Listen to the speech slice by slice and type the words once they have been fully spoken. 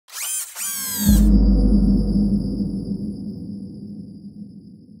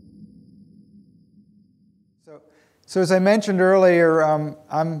So as I mentioned earlier,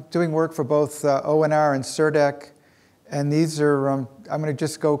 I'm doing work for both ONR and CERDEC. And these are, I'm going to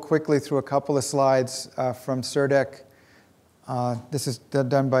just go quickly through a couple of slides from CERDEC. This is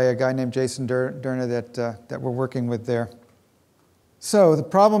done by a guy named Jason Durna that we're working with there. So the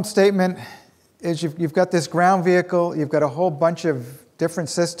problem statement is you've got this ground vehicle, you've got a whole bunch of different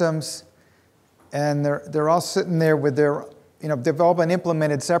systems, and they're all sitting there with their, they've all been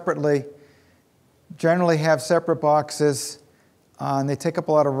implemented separately, generally have separate boxes, and they take up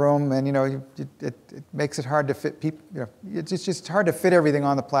a lot of room, and it makes it hard to fit people. It's just hard to fit everything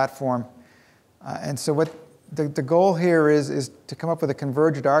on the platform. And so what the goal here is to come up with a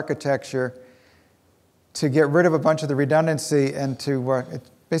convergent architecture to get rid of a bunch of the redundancy and to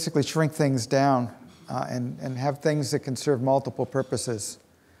basically shrink things down and have things that can serve multiple purposes.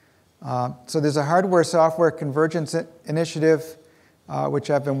 So there's a hardware-software convergence initiative, which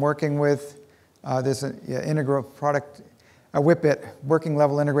I've been working with. There's an integral product, a WIPIT, Working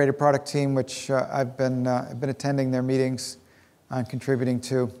Level Integrated Product Team, which I've been attending their meetings and contributing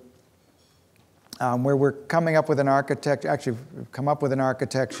to, where we're coming up with an architecture. Actually, we've come up with an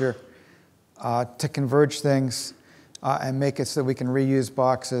architecture to converge things and make it so we can reuse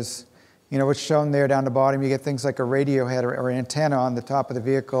boxes. What's shown there down the bottom, you get things like a radio head or an antenna on the top of the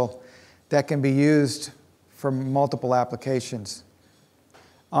vehicle that can be used for multiple applications.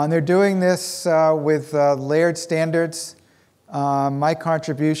 And they're doing this with layered standards. My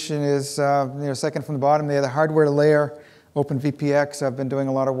contribution is, second from the bottom there, the hardware layer, OpenVPX. I've been doing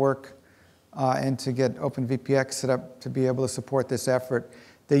a lot of work and to get OpenVPX set up to be able to support this effort.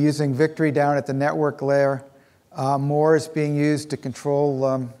 They're using Victory down at the network layer. More is being used to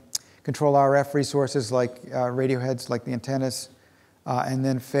control RF resources like radio heads, like the antennas, and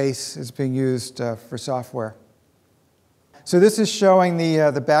then FACE is being used for software. So this is showing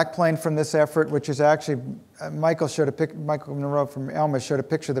the backplane from this effort, which is actually, Michael Monroe from Elma showed a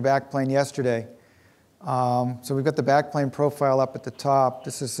picture of the backplane yesterday. So we've got the backplane profile up at the top.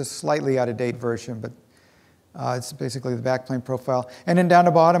 This is a slightly out-of-date version, but it's basically the backplane profile. And then down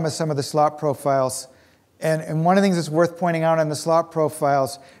the bottom are some of the slot profiles. And one of the things that's worth pointing out on the slot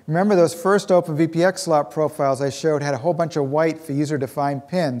profiles, remember those first OpenVPX slot profiles I showed had a whole bunch of white for user-defined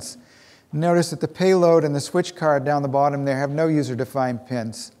pins. Notice that the payload and the switch card down the bottom there have no user-defined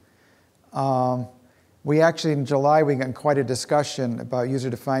pins. We actually, in July, we got in quite a discussion about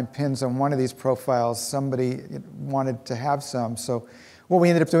user-defined pins on one of these profiles. Somebody wanted to have some. So what we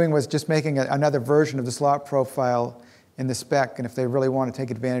ended up doing was just making another version of the slot profile in the spec. And if they really want to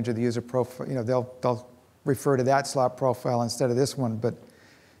take advantage of the user profile, they'll refer to that slot profile instead of this one. But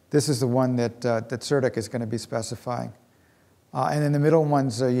this is the one that CERDEC is going to be specifying. And then the middle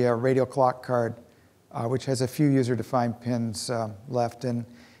one's a radio clock card, which has a few user-defined pins left. And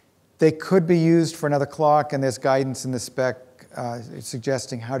they could be used for another clock, and there's guidance in the spec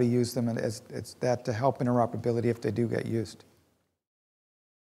suggesting how to use them as that to help interoperability if they do get used.